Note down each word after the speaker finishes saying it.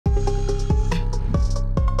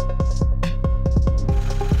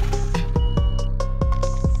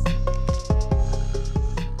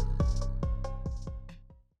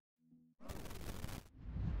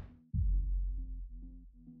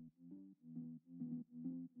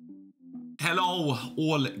Hello,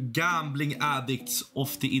 all gambling addicts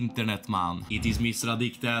of the internet, man. It is Mr.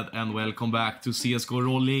 Addicted and welcome back to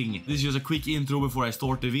CSGOROLL. This is just a quick intro before I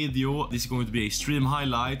start the video. This is going to be a stream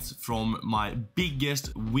highlight from my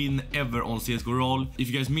biggest win ever on CSGOROLL. If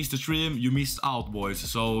you guys missed the stream, you missed out, boys.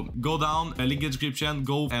 So go down, link in the description,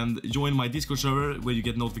 go and join my Discord server where you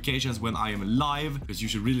get notifications when I am live. Because you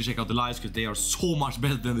should really check out the lives because they are so much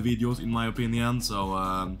better than the videos in my opinion. So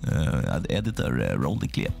editor, roll the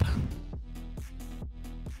clip.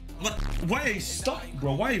 But why are you stuck,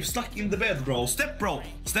 bro? Why are you stuck in the bed, bro? Step, bro.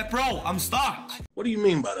 Step, bro. I'm stuck. What do you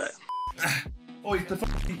mean by that? Oh, it's the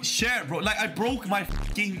fucking chair, bro. Like, I broke my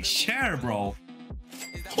fucking chair, bro.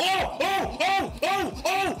 Oh, oh, oh, oh,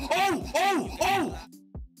 oh, oh, oh,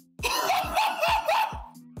 oh.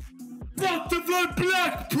 Butterfly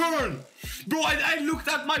black pearl. Bro, I looked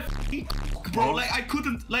at my fucking bro. Like, I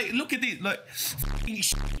couldn't, like, look at it. Like, fucking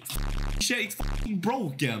it's fucking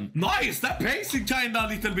broken. Nice, that pays it kinda a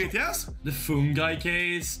little bit, yes? The fungi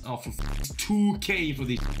case. Oh, for 2K for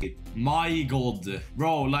this shit. My god.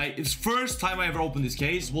 Bro, like, it's first time I ever opened this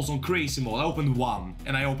case was on crazy mode. I opened one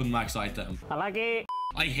and I opened max item. I like it.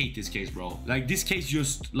 I hate this case, bro. Like, this case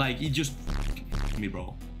just, like, it just me,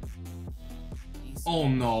 bro. Oh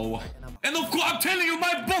no. And of course, I'm telling you,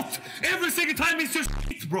 my bot every single time is just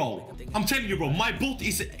shit, bro. I'm telling you, bro, my bot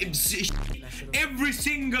is every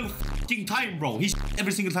single fucking time, bro. He's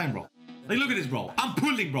every single time, bro. Like, look at this, bro. I'm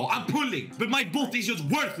pulling, bro. I'm pulling. But my bot is just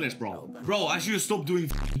worthless, bro. Bro, I should stop doing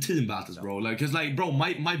team battles, bro. Like, cause, like, bro,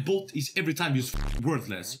 my bot is every time just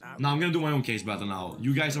worthless. Now I'm gonna do my own case battle now.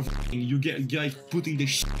 You guys are you guys putting the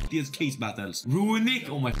shittiest case battles. Ruining.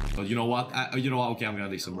 Oh my god. You know what? You know what? Okay, I'm gonna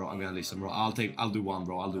listen, bro. I'm gonna listen, bro. I'll do one,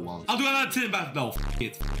 bro. I'll do one. I'll do another team battle. No,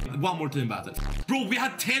 it. One more team battle. Bro, we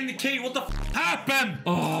had 10K. What the happened?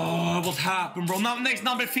 Oh, what happened, bro? Now next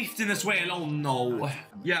number 15 as well. Oh no.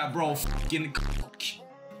 Yeah, bro. Fucking cock.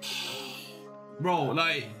 Bro,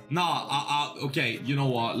 like, nah, okay, you know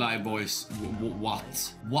what, like, boys,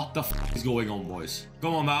 what the f is going on, boys?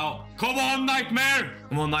 Come on now, come on, Nightmare!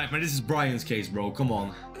 Come on, Nightmare, this is Brian's case, bro, come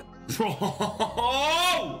on. Bro!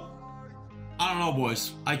 I don't know,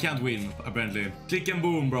 boys, I can't win, apparently. Click and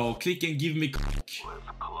boom, bro, click and give me cock.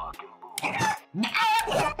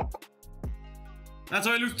 That's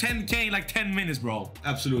how I lose 10K in like 10 minutes, bro.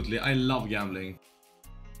 Absolutely, I love gambling.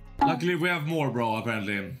 Luckily, we have more, bro,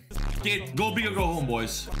 apparently. Kid, go big or go home,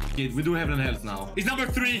 boys. Kid, we do heaven and health now. It's number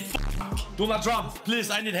 3. Donald Trump,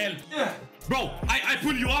 please, I need help. Yeah. Bro, I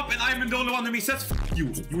pull you up and I'm the only one that misses.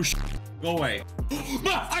 You go away.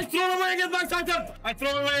 I throw away and get backlighted. I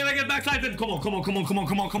throw away and I get backlighted. Come on, come on, come on, come on,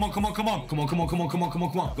 come on, come on, come on, come on, come on, come on, come on, come on, come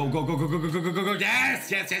on, come on. Go, go, go, go, go, go, go, go, go, go.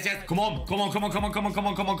 Yes, yes, yes, yes. Come on, come on, come on, come on, come on, come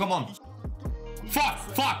on, come on, come on. Fuck,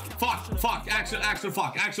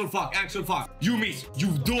 actual fuck. You miss,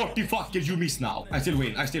 you dirty fucker, you miss now. I still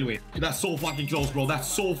win. That's so fucking close, bro. That's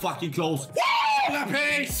so fucking close. Woo! That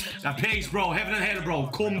pace, bro. Heaven and hell, bro.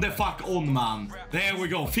 Come the fuck on, man. There we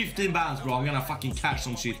go. 15 bands, bro. I'm gonna fucking cash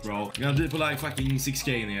some shit, bro. I'm gonna do it for like fucking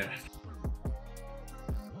 6K in here.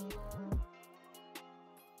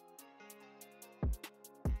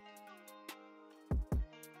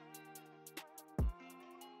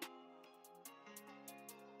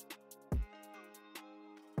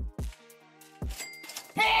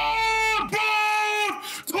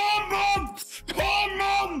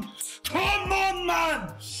 Come on,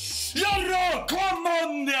 man! Yarra! Come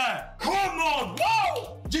on there! Come on!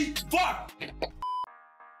 Whoa! Fuck!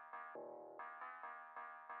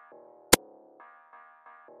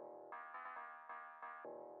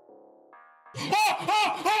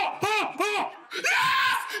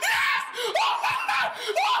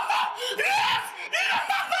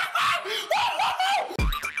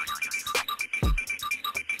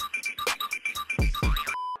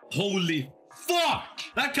 Holy fuck!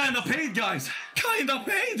 That kinda paid, guys. Kinda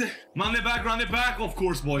paid. Money back, run it back. Of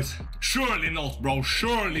course, boys. Surely not, bro.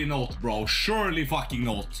 Surely not, bro. Surely fucking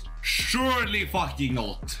not. Surely fucking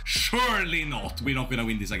not. Surely not. We're not gonna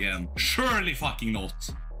win this again. Surely fucking not.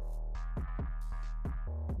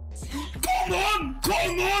 Come on!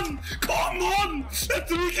 Come on! Come on! That's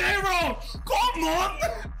 3K, bro! Come on!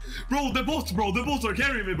 Bro, the bots are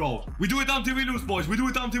carrying me, bro. We do it until we lose, boys. We do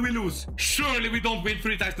it until we lose. Surely we don't win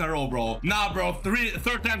 3 times in a row, bro. Nah, bro.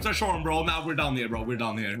 Third time's a charm, bro. Now we're down here, bro. We're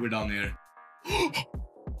down here.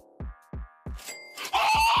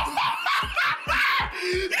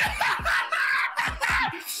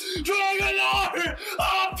 Dragonlord!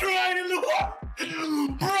 Oh, Dragonlord!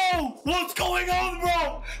 Bro, what's going on,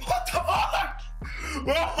 bro? What the fuck?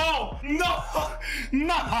 Bro, no,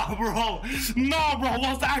 nah, bro, no, bro,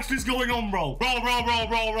 what's actually going on, bro? Bro,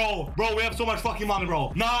 we have so much fucking money,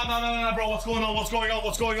 bro. Nah, bro, what's going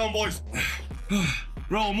on, boys?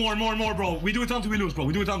 Bro, more, bro. We do it until we lose, bro.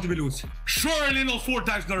 We do it until we lose. Surely not 4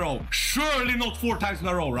 times in a row. Surely not 4 times in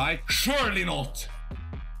a row, right? Surely not.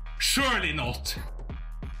 Surely not.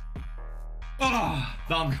 Ah,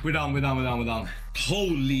 done. We're done.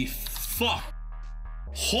 Holy fuck.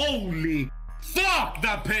 Holy fuck,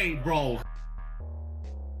 that paid, bro.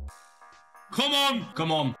 Come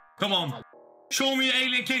on. Show me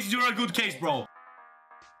alien cases. You're a good case, bro.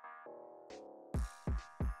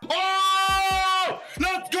 Oh!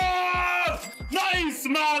 Let's go! Nice,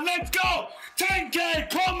 man. Let's go. 10K.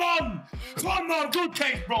 Come on. Good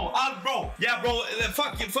case, bro. Bro. Yeah, bro.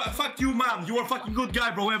 Fuck you, man. You are a fucking good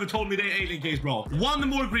guy, bro. Whoever told me the alien case, bro. One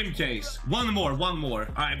more grim case. One more. All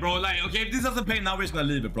right, bro. Like, okay, if this doesn't pay now, we're just gonna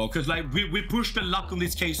leave it, bro. Because, like, we pushed the luck on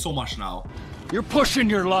this case so much now. You're pushing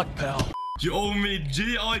your luck, pal. You owe me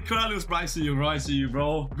G. Oh, Corallus, bro. I see you,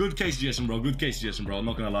 bro. Good case suggestion, bro. I'm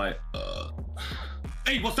not gonna lie.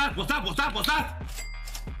 Hey, what's that?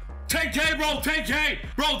 10K, bro, 10K.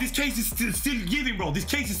 Bro, this case is still giving, bro. This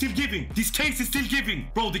case is still giving.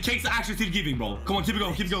 Bro, the case is actually still giving, bro. Come on, keep it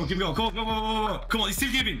going. Come on, it's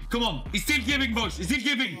still giving. Come on, it's still giving, boys. It's still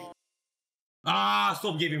giving. Ah,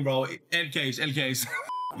 stop giving, bro. L case.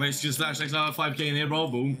 Wait, just slash 5K in here, bro.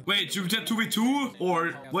 Boom. Wait, you did 2v2?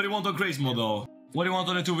 Or what do you want on crazy mode, though? What do you want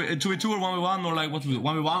on a 2v2 or 1v1 or like what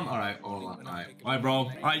 1v1? Alright, alright,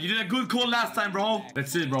 bro. Alright, you did a good call last time, bro.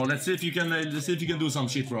 Let's see, bro. Let's see if you can do some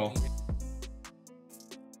shit, bro.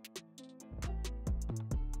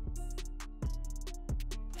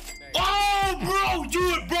 Oh, bro,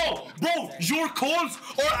 your calls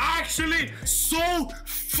are actually so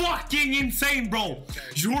fucking insane, bro.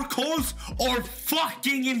 Your calls are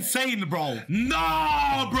fucking insane, bro.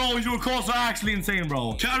 Nah, bro, your calls are actually insane,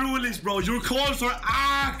 bro. Carolis, bro, your calls are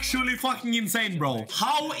actually fucking insane, bro.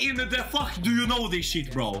 How in the fuck do you know this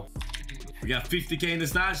shit, bro? We got 50K in the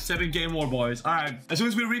stash, 7K more, boys. All right, as soon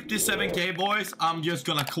as we rip this 7K, boys, I'm just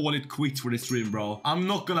gonna call it quits for the stream, bro. I'm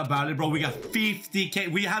not gonna battle, bro. We got 50K.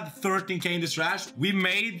 We had 13K in the stash. We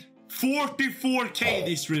made 44K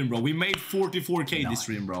this stream, bro. We made 44K this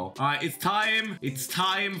stream, bro. All right, it's time. It's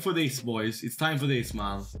time for this, boys. It's time for this,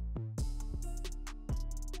 man.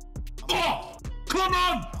 Oh, come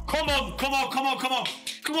on,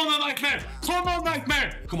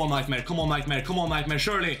 Nightmare. Come on, Nightmare.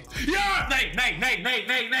 Surely. Yeah! Nay.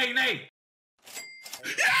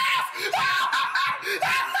 Yes!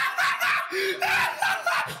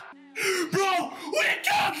 Bro, we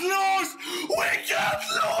can't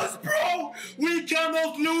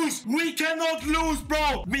lose,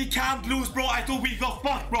 bro. We cannot lose, bro. I thought we got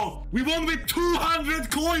fucked, bro. We won with 200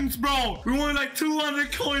 coins, bro. We won like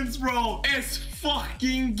 200 coins, bro. Let's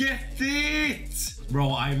fucking get it.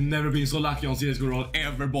 Bro, I've never been so lucky on CSGOROLL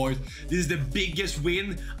ever, boys. This is the biggest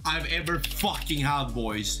win I've ever fucking had,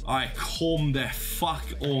 boys. Alright, come the fuck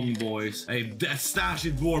on, boys. Hey, that stash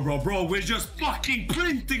is more, bro. Bro, we're just fucking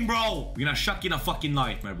printing, bro. We're gonna chuck in a fucking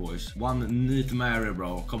nightmare, boys. One nightmare,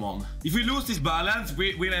 bro. Come on. If we lose this balance,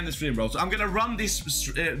 we'll end the stream, bro. So I'm gonna run this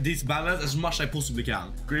balance as much as I possibly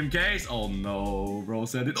can. Grim case. Oh, no, bro.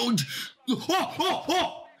 Said it. Oh.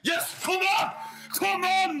 Yes, come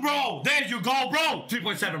on, bro. There you go, bro.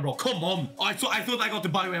 3.7, bro. Come on. I thought I got the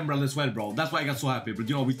Bio Emerald as well, bro. That's why I got so happy. But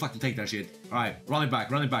you know, we fucking take that shit. All right, run it back.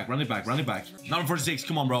 Number 46,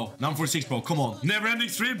 come on, bro. Number 46, bro. Come on. Never ending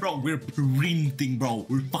stream, bro. We're printing, bro.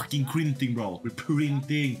 We're fucking printing, bro. We're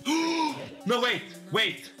printing. No,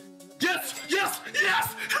 wait. Yes.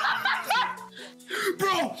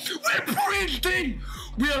 Bro, we're printing.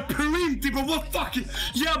 We are printing, bro. What fucking...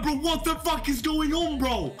 Yeah, bro, what the fuck is going on,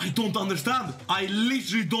 bro? I don't understand. I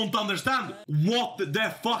literally don't understand. What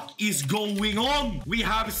the fuck is going on? We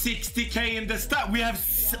have 60K in the stash. We have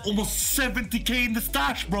almost 70K in the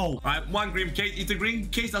stash, bro. All right, one grim case. If the grim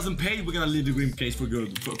case doesn't pay, we're gonna leave the grim case for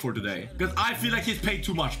good for today. Because I feel like he's paid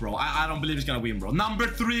too much, bro. I don't believe he's gonna win, bro. Number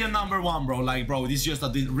 3 and number 1, bro. Like, bro, this is just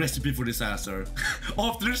a recipe for disaster.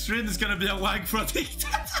 After the stream, it's gonna be a wag for a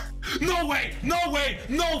TikTok. No way,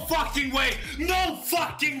 no fucking way, no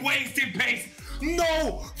fucking wasted pace,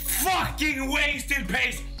 no fucking wasted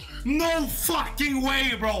pace, no fucking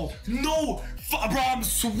way, bro, bro, I'm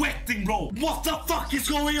sweating, bro. What the fuck is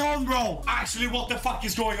going on, bro? Actually, what the fuck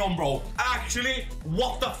is going on, bro?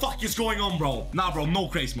 Nah, bro, no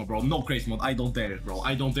crazy mode, bro. No crazy mode. I don't dare it, bro.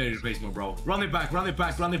 I don't dare it, crazy mode, bro. Run it back,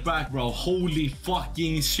 bro. Holy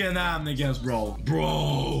fucking shenanigans, bro.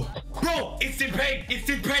 Bro, It's still paying. It's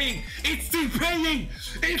still paying. It's still paying.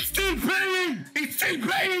 It's still paying. It's still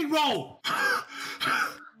paying, bro.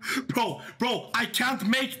 Bro, I can't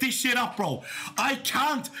make this shit up, bro. I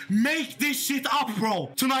can't make this shit up, bro.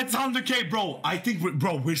 Tonight's 100k, bro. I think,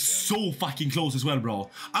 we're so fucking close as well, bro.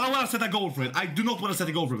 I don't want to set a goal for it. I do not want to set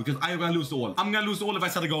a goal for it because I'm gonna lose the all. I'm gonna lose the all if I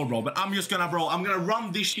set a goal, bro. But I'm just gonna, I'm gonna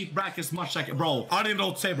run this shit back as much as I can, bro. I didn't know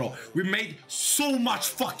what to say, bro. We made so much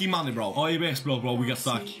fucking money, bro. Oh, yes, bro, we got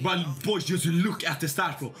stuck. But boys, just look at the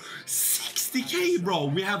stats, bro. 60k, bro.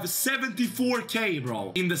 We have 74k,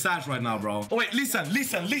 bro, in the stats right now, bro. Oh, wait, listen.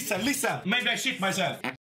 Maybe I shit myself.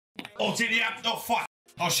 Oh, yeah. Oh, fuck.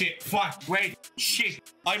 Oh, shit. Fuck. Wait. Shit.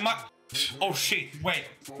 I might. Oh, shit. Wait.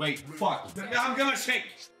 Fuck. I'm gonna shake.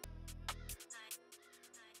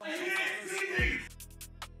 I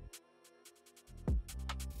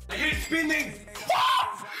hate spinning.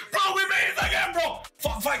 Bro, we made it again, bro.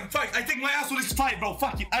 Fuck. I think my asshole is fine, bro.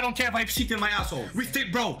 Fuck it. I don't care if I have shit in my asshole. We still,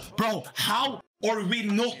 bro. How are we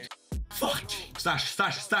not? Fuck. Stash.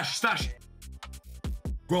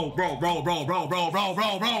 Bro.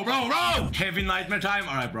 Heavy nightmare time.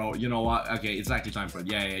 All right, bro. You know what? Okay, it's actually time for it.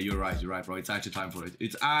 Yeah, you're right, bro. It's actually time for it.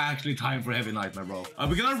 It's actually time for heavy nightmare, bro.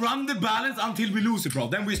 We're gonna run the balance until we lose it, bro.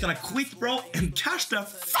 Then we're just gonna quit, bro, and cash the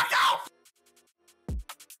fuck out.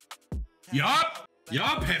 Yup,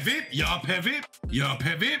 heavy.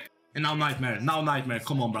 And now nightmare.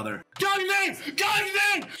 Come on, brother. Gang name!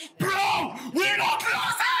 Bro, we're not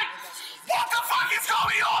losing! What the fuck is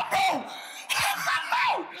going on, bro?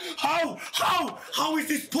 How is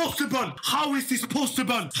this possible?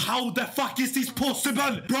 How the fuck is this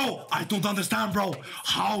possible? Bro, I don't understand, bro.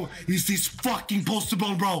 How is this fucking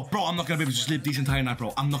possible, bro? Bro, I'm not gonna be able to sleep this entire night,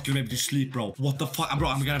 bro. I'm not gonna be able to sleep, bro. What the fuck? Bro,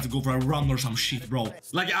 I'm gonna have to go for a run or some shit, bro.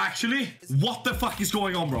 Like, actually, what the fuck is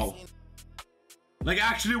going on, bro?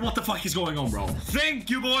 What the fuck is going on, bro?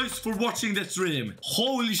 Thank you, boys, for watching the stream.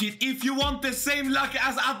 Holy shit. If you want the same luck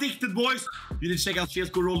as Addicted, boys, you need to check out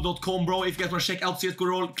CSGOROLL.com, bro. If you guys want to check out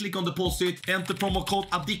CSGOROLL, click on deposit, enter promo code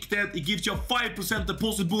Addicted. It gives you a 5%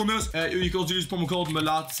 deposit bonus. You can also use promo code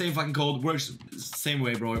Melat. Same fucking code. Works same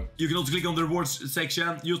way, bro. You can also click on the rewards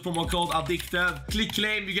section. Use promo code Addicted. Click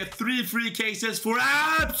claim. You get 3 free cases for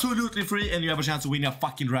absolutely free. And you have a chance to win a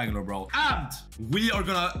fucking Dragon, bro. And we are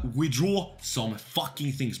gonna withdraw some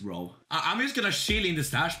fucking things, bro. I'm just gonna chill in the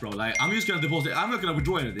stash, bro. Like, I'm just gonna deposit. I'm not gonna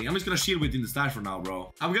withdraw anything. I'm just gonna chill within the stash for now,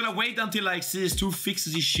 bro. I'm gonna wait until like CS2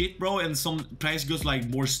 fixes his shit, bro, and some price goes like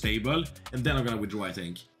more stable, and then I'm gonna withdraw, I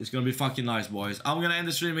think. It's gonna be fucking nice, boys. I'm gonna end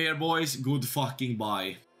the stream here, boys. Good fucking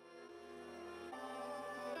bye.